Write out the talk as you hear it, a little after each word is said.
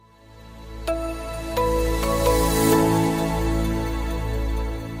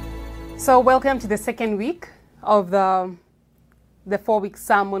So welcome to the second week of the 4-week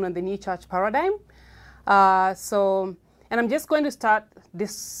sermon on the New Church Paradigm. And I'm just going to start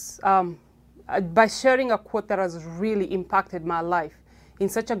this by sharing a quote that has really impacted my life in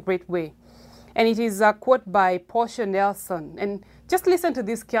such a great way. And it is a quote by Portia Nelson. And just listen to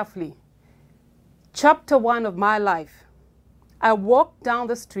this carefully. Chapter 1 of my life. I walk down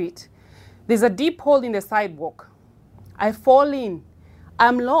the street. There's a deep hole in the sidewalk. I fall in.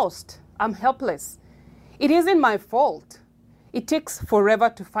 I'm lost. I'm helpless. It isn't my fault. It takes forever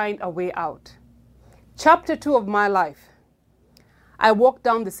to find a way out. Chapter 2 of my life. I walk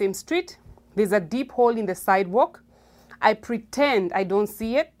down the same street. There's a deep hole in the sidewalk. I pretend I don't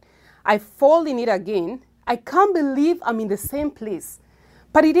see it. I fall in it again. I can't believe I'm in the same place.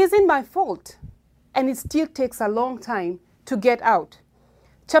 But it isn't my fault. And it still takes a long time to get out.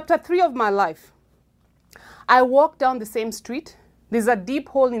 Chapter 3 of my life. I walk down the same street. There's a deep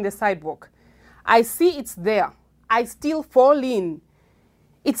hole in the sidewalk. I see it's there. I still fall in.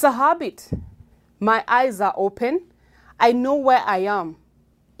 It's a habit. My eyes are open. I know where I am.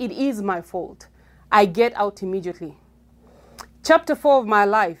 It is my fault. I get out immediately. Chapter 4 of my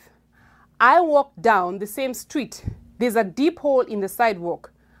life. I walk down the same street. There's a deep hole in the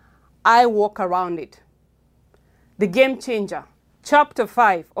sidewalk. I walk around it. The game changer. Chapter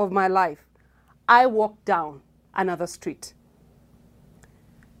 5 of my life. I walk down another street.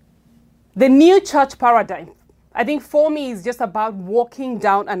 The New Church Paradigm, I think for me, is just about walking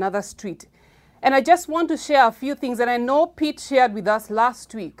down another street. And I just want to share a few things. And I know Pete shared with us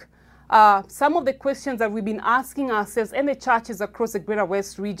last week some of the questions that we've been asking ourselves and the churches across the Greater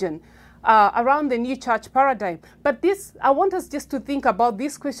West region around the New Church Paradigm. But I want us just to think about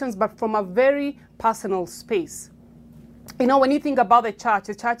these questions, but from a very personal space. You know, when you think about the church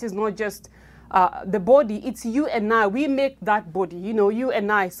is not just the body, it's you and I. We make that body, you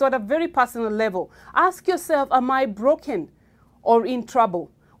and I. So at a very personal level, ask yourself, am I broken or in trouble?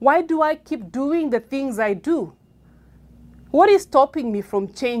 Why do I keep doing the things I do? What is stopping me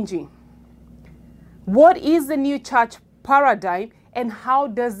from changing? What is the New Church Paradigm and how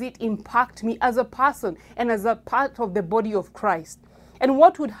does it impact me as a person and as a part of the body of Christ? And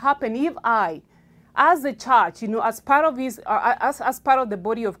what would happen if I, as a church, as part of as part of the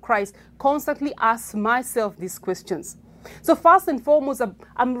body of Christ, constantly ask myself these questions? So first and foremost,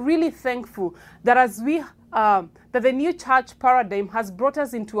 I'm really thankful that that the New Church Paradigm has brought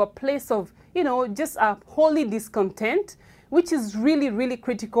us into a place of, just a holy discontent, which is really, really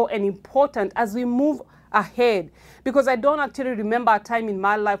critical and important as we move ahead. Because I don't actually remember a time in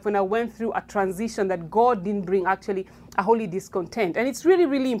my life when I went through a transition that God didn't bring actually a holy discontent. And it's really,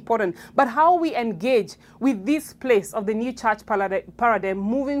 really important. But how we engage with this place of the New Church Paradigm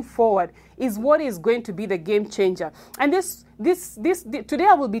moving forward is what is going to be the game changer. And today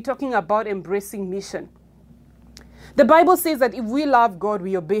I will be talking about embracing mission. The Bible says that if we love God,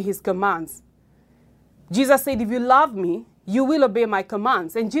 we obey his commands. Jesus said, if you love me, you will obey my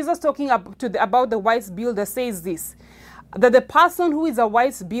commands. And Jesus talking about the wise builder says this, that the person who is a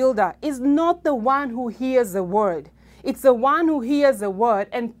wise builder is not the one who hears the word. It's the one who hears the word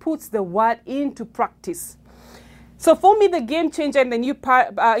and puts the word into practice. So for me, the game changer in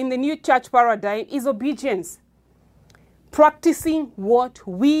the New Church Paradigm is obedience. Practicing what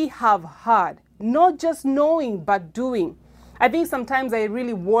we have heard, not just knowing, but doing. I think sometimes I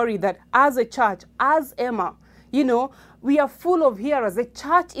really worry that as a church, as Emmah, we are full of hearers. The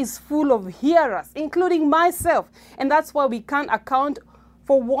church is full of hearers, including myself. And that's why we can't account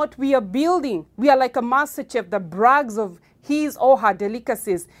for what we are building. We are like a master chef that brags of his or her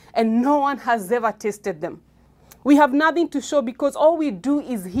delicacies, and no one has ever tasted them. We have nothing to show because all we do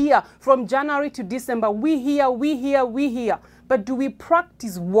is hear from January to December. We hear. But do we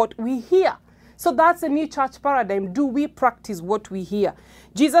practice what we hear? So that's the New Church Paradigm. Do we practice what we hear?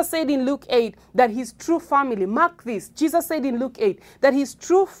 Jesus said in Luke 8 that his true family, mark this, Jesus said in Luke 8 that his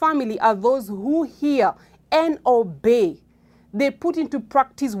true family are those who hear and obey. They put into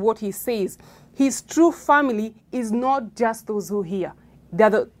practice what he says. His true family is not just those who hear.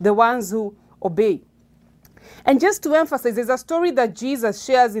 They're the ones who obey. And just to emphasize, there's a story that Jesus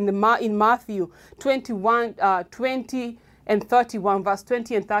shares in Matthew 21, 20 and 31, verse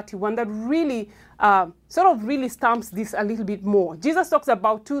 20 and 31, that really really stamps this a little bit more. Jesus talks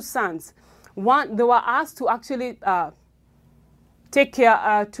about two sons. One, they were asked to actually take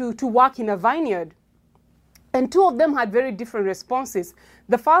care, to work in a vineyard. And two of them had very different responses.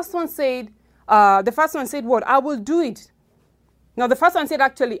 The first one said, what? I will do it. Now, the first one said,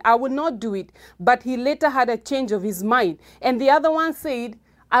 actually, I will not do it. But he later had a change of his mind. And the other one said,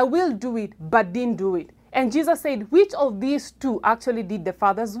 I will do it, but didn't do it. And Jesus said, which of these two actually did the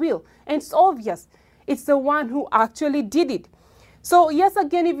Father's will? And it's obvious. It's the one who actually did it. So yes,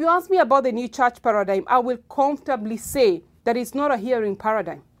 again, if you ask me about the new church paradigm, I will comfortably say that it's not a hearing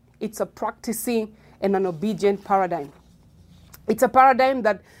paradigm. It's a practicing and an obedient paradigm. It's a paradigm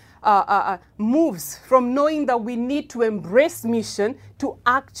that moves from knowing that we need to embrace mission to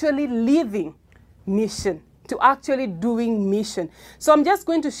actually living mission, to actually doing mission. So I'm just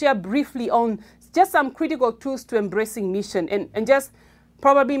going to share briefly on just some critical tools to embracing mission, and just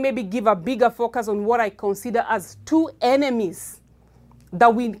probably maybe give a bigger focus on what I consider as two enemies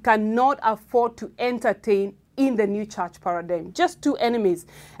that we cannot afford to entertain in the new church paradigm. Just two enemies.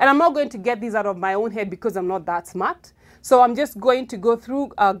 And I'm not going to get these out of my own head because I'm not that smart. So I'm just going to go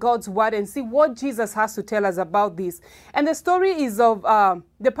through God's word and see what Jesus has to tell us about this. And the story is of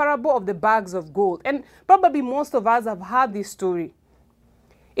the parable of the bags of gold. And probably most of us have heard this story.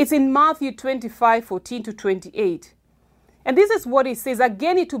 It's in Matthew 25:14-28. And this is what it says.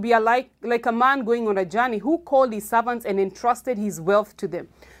 Again, it will be like a man going on a journey who called his servants and entrusted his wealth to them.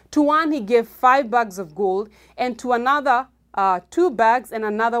 To one he gave 5 bags of gold, and to another 2 bags, and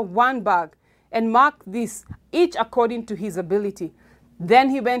another 1 bag. And mark this, each according to his ability. Then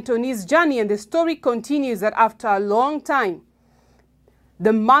he went on his journey, and the story continues that after a long time,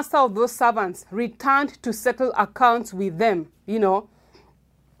 the master of those servants returned to settle accounts with them,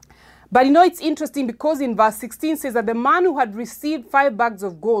 But it's interesting because in verse 16 says that the man who had received 5 bags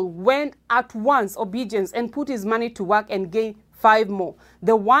of gold went at once, obedience, and put his money to work and gained 5 more.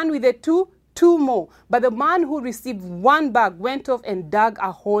 The one with the 2 more. But the man who received 1 bag went off and dug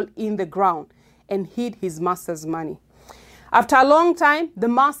a hole in the ground and hid his master's money. After a long time, the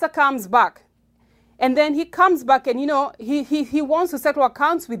master comes back. And then he comes back and, he wants to settle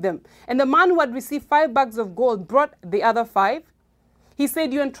accounts with them. And the man who had received 5 bags of gold brought the other 5. He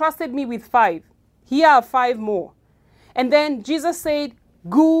said, you entrusted me with 5. Here are 5 more. And then Jesus said,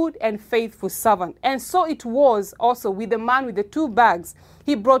 good and faithful servant. And so it was also with the man with the 2 bags.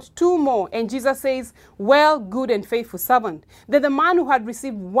 He brought 2 more. And Jesus says, well, good and faithful servant. Then the man who had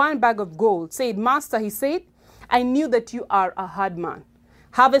received 1 bag of gold said, Master, he said, I knew that you are a hard man,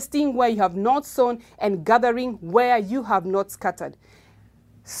 harvesting where you have not sown and gathering where you have not scattered.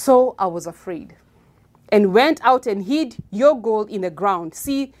 So I was afraid and went out and hid your gold in the ground.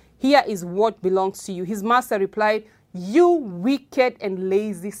 See, here is what belongs to you. His master replied, you wicked and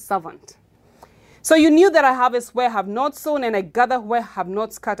lazy servant. So you knew that I harvest where I have not sown and I gather where I have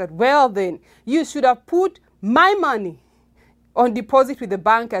not scattered. Well then, you should have put my money on deposit with the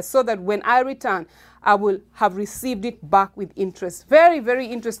bankers so that when I return, I will have received it back with interest. Very, very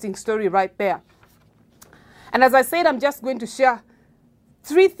interesting story right there. And as I said, I'm just going to share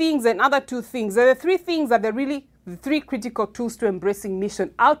 3 things and other 2 things. There are 3 things that are really the 3 critical tools to embracing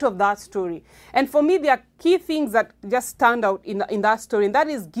mission out of that story. And for me, there are key things that just stand out in that story, and that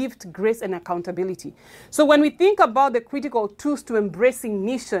is gift, grace, and accountability. So when we think about the critical tools to embracing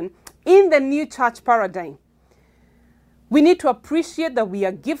mission in the new church paradigm, we need to appreciate that we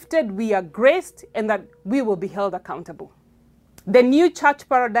are gifted, we are graced, and that we will be held accountable. The new church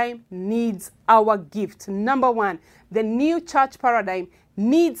paradigm needs our gift. Number 1, the new church paradigm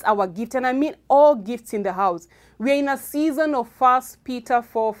needs our gift, and I mean all gifts in the house. We are in a season of 1 Peter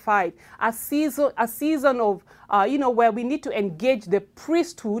 4:5, a season of where we need to engage the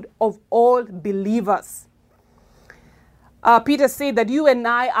priesthood of all believers. Peter said that you and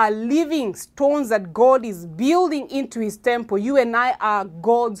I are living stones that God is building into his temple. You and I are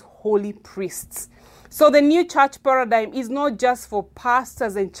God's holy priests. So the new church paradigm is not just for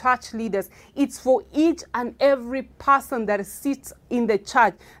pastors and church leaders. It's for each and every person that sits in the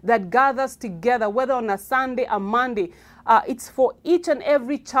church, that gathers together, whether on a Sunday or Monday. It's for each and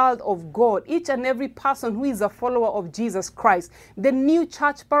every child of God, each and every person who is a follower of Jesus Christ. The new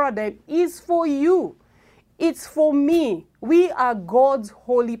church paradigm is for you. It's for me. We are God's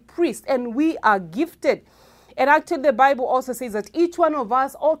holy priest and we are gifted. And actually the Bible also says that each one of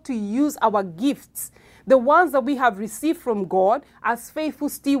us ought to use our gifts, the ones that we have received from God, as faithful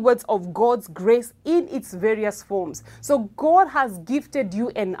stewards of God's grace in its various forms. So God has gifted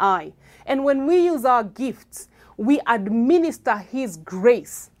you and I. And when we use our gifts, we administer his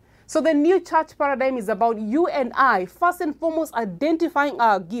grace. So the new church paradigm is about you and I, first and foremost, identifying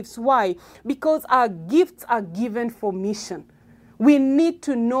our gifts. Why? Because our gifts are given for mission. We need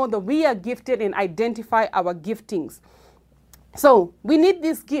to know that we are gifted and identify our giftings. So we need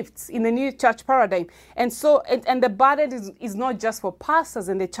these gifts in the new church paradigm. And so, and the burden is not just for pastors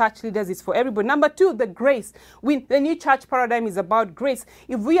and the church leaders, it's for everybody. Number 2, the grace. The new church paradigm is about grace.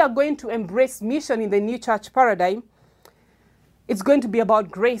 If we are going to embrace mission in the new church paradigm, It's going to be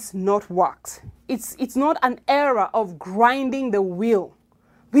about grace, not works. It's not an era of grinding the wheel.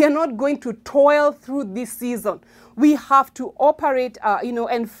 We are not going to toil through this season. We have to operate,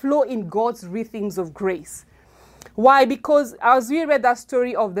 and flow in God's rhythms of grace. Why? Because as we read that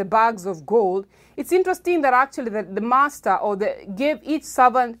story of the bags of gold, it's interesting that actually the master gave each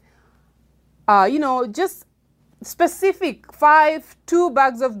servant, just specific 2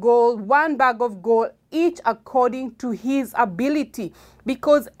 bags of gold, 1 bag of gold, each according to his ability.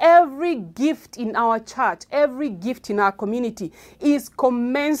 Because every gift in our church, every gift in our community is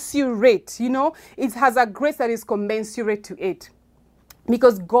commensurate. It has a grace that is commensurate to it.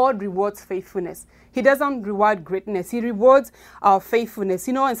 Because God rewards faithfulness. He doesn't reward greatness. He rewards our faithfulness.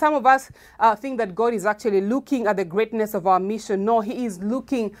 And some of us think that God is actually looking at the greatness of our mission. No, he is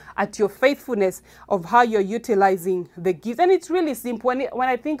looking at your faithfulness of how you're utilizing the gifts. And it's really simple. When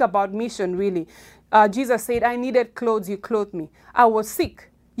I think about mission, really, Jesus said, I needed clothes, you clothed me. I was sick.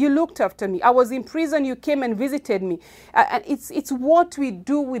 You looked after me. I was in prison. You came and visited me. And it's what we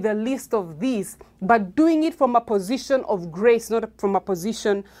do with a list of these, but doing it from a position of grace, not from a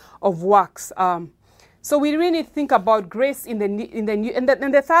position of works. So we really think about grace in the new. And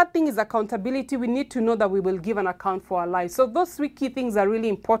the third thing is accountability. We need to know that we will give an account for our lives. So those 3 key things are really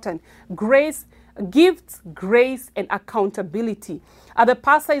important: grace, gifts, grace, and accountability. The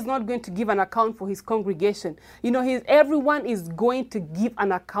pastor is not going to give an account for his congregation. Everyone is going to give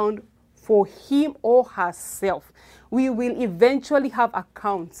an account for him or herself. We will eventually have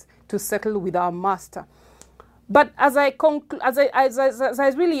accounts to settle with our master. But as I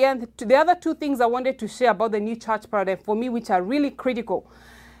really end, the other 2 things I wanted to share about the new church paradigm for me, which are really critical,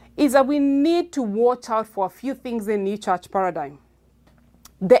 is that we need to watch out for a few things in the new church paradigm.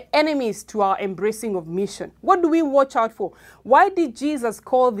 The enemies to our embracing of mission. What do we watch out for? Why did Jesus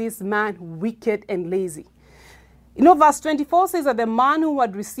call this man wicked and lazy? Verse 24 says that the man who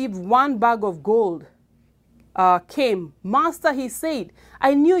had received 1 bag of gold came. Master, he said,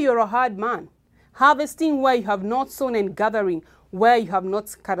 I knew you're a hard man, harvesting where you have not sown and gathering where you have not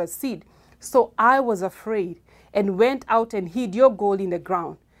scattered seed. So I was afraid and went out and hid your gold in the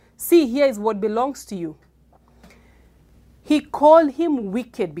ground. See, here is what belongs to you. He called him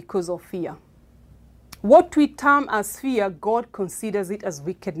wicked because of fear. What we term as fear, God considers it as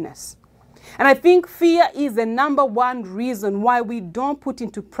wickedness. And I think fear is the number 1 reason why we don't put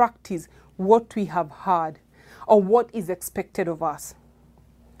into practice what we have heard or what is expected of us.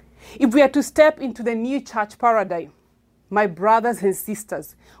 If we are to step into the new church paradigm, my brothers and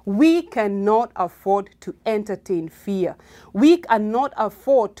sisters, we cannot afford to entertain fear. We cannot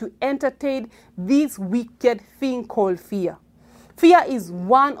afford to entertain this wicked thing called fear. Fear is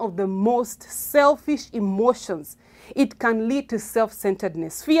one of the most selfish emotions. It can lead to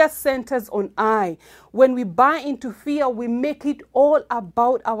self-centeredness. Fear centers on I. When we buy into fear, we make it all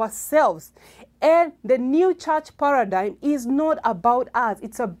about ourselves. And the new church paradigm is not about us.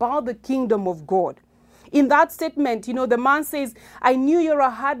 It's about the kingdom of God. In that statement, the man says, I knew you're a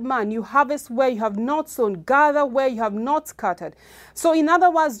hard man. You harvest where you have not sown, gather where you have not scattered. So in other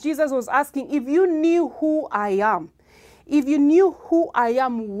words, Jesus was asking, if you knew who I am,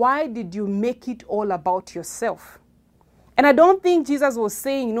 why did you make it all about yourself? And I don't think Jesus was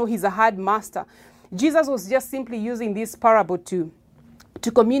saying, he's a hard master. Jesus was just simply using this parable to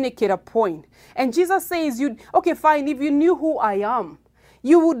communicate a point. And Jesus says, okay, fine, if you knew who I am,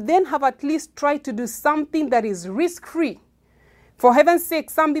 you would then have at least tried to do something that is risk-free. For heaven's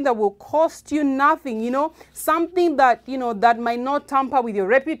sake, something that will cost you nothing, something that, that might not tamper with your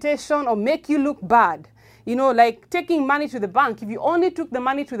reputation or make you look bad. Like taking money to the bank. If you only took the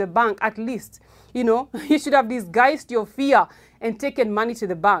money to the bank, at least, you should have disguised your fear and taken money to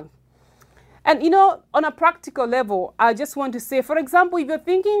the bank. And, on a practical level, I just want to say, for example, if you're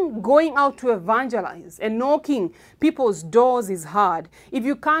thinking going out to evangelize and knocking people's doors is hard, if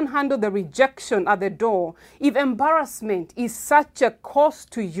you can't handle the rejection at the door, if embarrassment is such a cost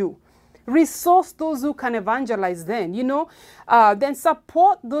to you, resource those who can evangelize then, then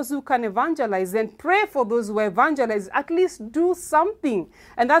support those who can evangelize, then pray for those who evangelize, at least do something.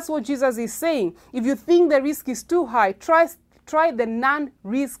 And that's what Jesus is saying. If you think the risk is too high, try the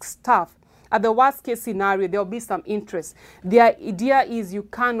non-risk stuff. At the worst case scenario, there will be some interest. The idea is you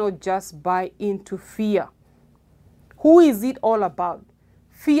cannot just buy into fear. Who is it all about?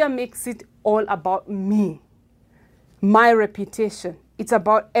 Fear makes it all about me, my reputation. It's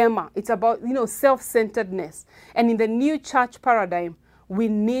about Emmah. It's about, self-centeredness. And in the new church paradigm, we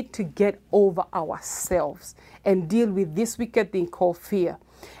need to get over ourselves and deal with this wicked thing called fear.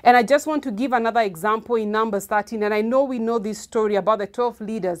 And I just want to give another example in Numbers 13. And I know we know this story about the 12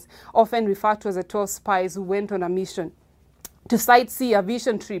 leaders, often referred to as the 12 spies who went on a mission to sightsee, a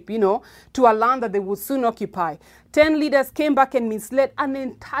vision trip, to a land that they would soon occupy. 10 leaders came back and misled an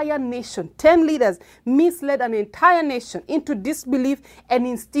entire nation. 10 leaders misled an entire nation into disbelief and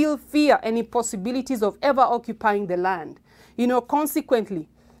instilled fear and impossibilities of ever occupying the land. Consequently,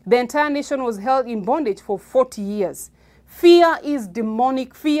 the entire nation was held in bondage for 40 years. Fear is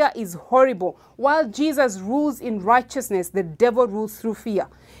demonic. Fear is horrible. While Jesus rules in righteousness, the devil rules through fear.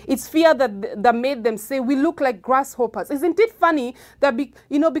 It's fear that made them say, we look like grasshoppers. Isn't it funny that,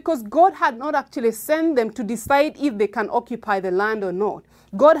 because God had not actually sent them to decide if they can occupy the land or not.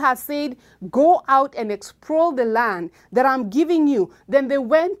 God has said, go out and explore the land that I'm giving you. Then they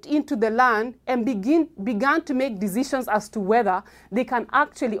went into the land and began to make decisions as to whether they can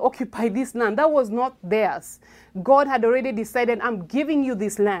actually occupy this land. That was not theirs. God had already decided, I'm giving you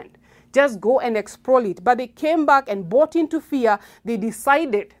this land. Just go and explore it. But they came back and bought into fear. They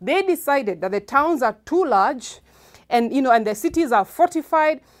decided that the towns are too large and the cities are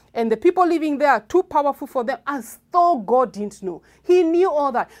fortified and the people living there are too powerful for them, as though God didn't know. He knew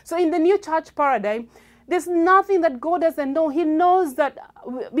all that. So in the new church paradigm, there's nothing that God doesn't know. He knows that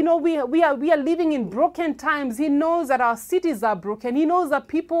we are living in broken times. He knows that our cities are broken. He knows that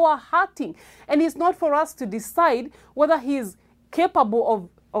people are hurting. And it's not for us to decide whether He's capable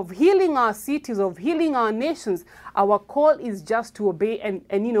of healing our cities, of healing our nations. Our call is just to obey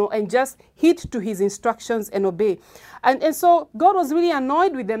and just heed to His instructions and obey. And so God was really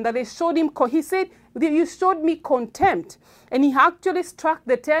annoyed with them that they showed Him. He said, you showed me contempt. And He actually struck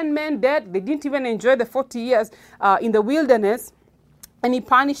the 10 men dead. They didn't even enjoy the 40 years in the wilderness. And He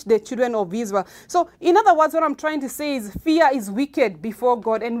punished the children of Israel. So, in other words, what I'm trying to say is fear is wicked before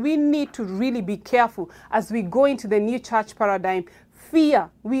God. And we need to really be careful as we go into the new church paradigm. Fear,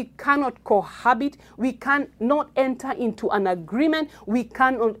 we cannot cohabit. We cannot enter into an agreement. We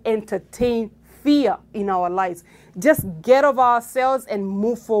cannot entertain fear in our lives. Just get over ourselves and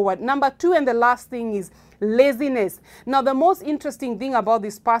move forward. Number 2, and the last thing, is laziness. Now, the most interesting thing about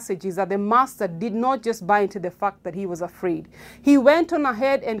this passage is that the master did not just buy into the fact that he was afraid. He went on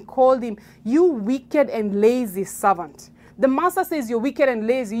ahead and called him, you wicked and lazy servant. The master says, you're wicked and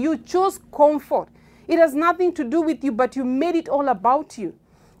lazy. You chose comfort. It has nothing to do with you, but you made it all about you.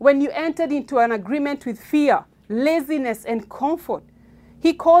 When you entered into an agreement with fear, laziness, and comfort,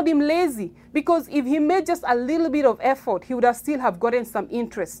 He called him lazy, because if he made just a little bit of effort, he would still have gotten some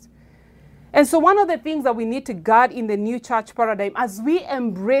interest. And so one of the things that we need to guard in the new church paradigm, as we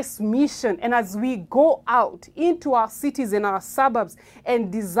embrace mission and as we go out into our cities and our suburbs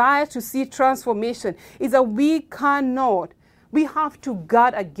and desire to see transformation, is that we have to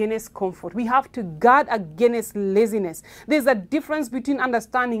guard against comfort. We have to guard against laziness. There's a difference between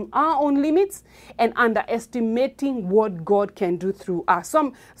understanding our own limits and underestimating what God can do through us.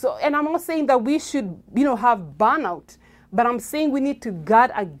 And I'm not saying that we should, have burnout, but I'm saying we need to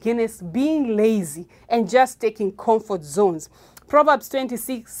guard against being lazy and just taking comfort zones. Proverbs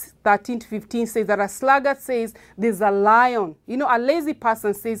 26:13-15 says that a sluggard says, there's a lion. A lazy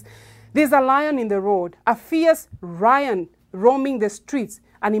person says, there's a lion in the road. A fierce lion roaming the streets,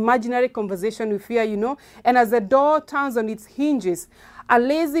 an imaginary conversation with fear, And as the door turns on its hinges, a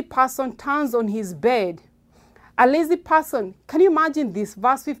lazy person turns on his bed. A lazy person, can you imagine this?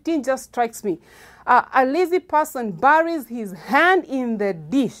 Verse 15 just strikes me. A lazy person buries his hand in the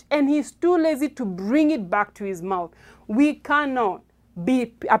dish and he's too lazy to bring it back to his mouth. We cannot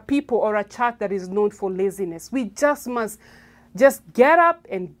be a people or a church that is known for laziness. We just must get up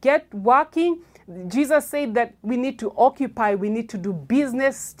and get working. Jesus said that we need to occupy, we need to do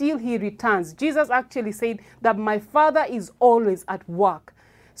business, still He returns. Jesus actually said that my Father is always at work.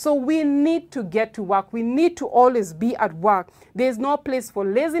 So we need to get to work. We need to always be at work. There's no place for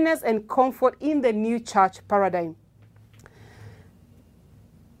laziness and comfort in the new church paradigm.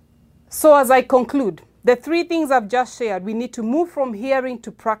 So as I conclude, the 3 things I've just shared, we need to move from hearing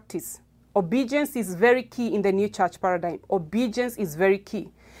to practice. Obedience is very key in the new church paradigm. Obedience is very key.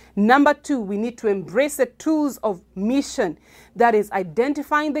 Number 2, we need to embrace the tools of mission, that is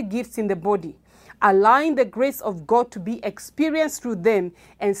identifying the gifts in the body, allowing the grace of God to be experienced through them,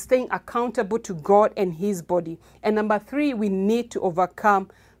 and staying accountable to God and His body. And number 3, we need to overcome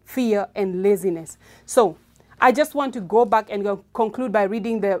fear and laziness. So I just want to go back and conclude by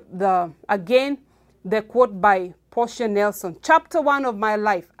reading the quote by Portia Nelson. Chapter 1 of my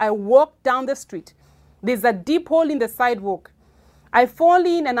life. I walk down the street. There's a deep hole in the sidewalk. I fall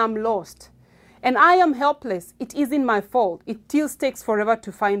in and I'm lost. And I am helpless. It isn't my fault. It still takes forever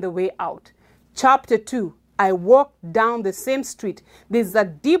to find the way out. Chapter 2. I walk down the same street. There's a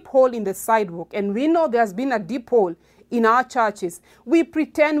deep hole in the sidewalk. And we know there's been a deep hole in our churches. We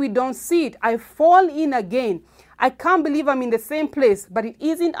pretend we don't see it. I fall in again. I can't believe I'm in the same place, but it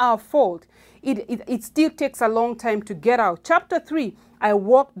isn't our fault. It still takes a long time to get out. Chapter 3, I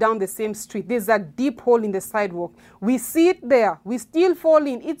walk down the same street. There's a deep hole in the sidewalk. We see it there. We still fall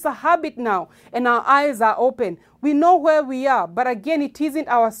in. It's a habit now, and our eyes are open. We know where we are, but again, it isn't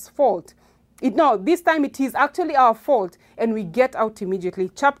our fault. This time it is actually our fault, and we get out immediately.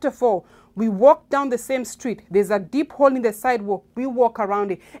 Chapter 4, we walk down the same street. There's a deep hole in the sidewalk. We walk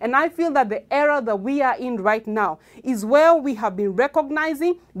around it. And I feel that the era that we are in right now is where we have been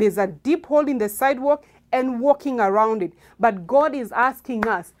recognizing there's a deep hole in the sidewalk and walking around it. But God is asking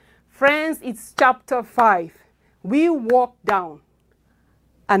us, friends, it's chapter 5. We walk down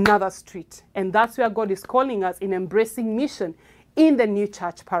another street. And that's where God is calling us in embracing mission in the new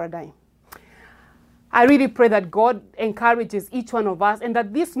church paradigm. I really pray that God encourages each one of us and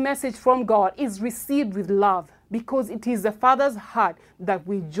that this message from God is received with love, because it is the Father's heart that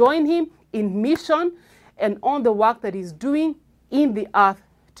we join him in mission and on the work that he's doing in the earth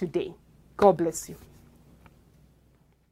today. God bless you.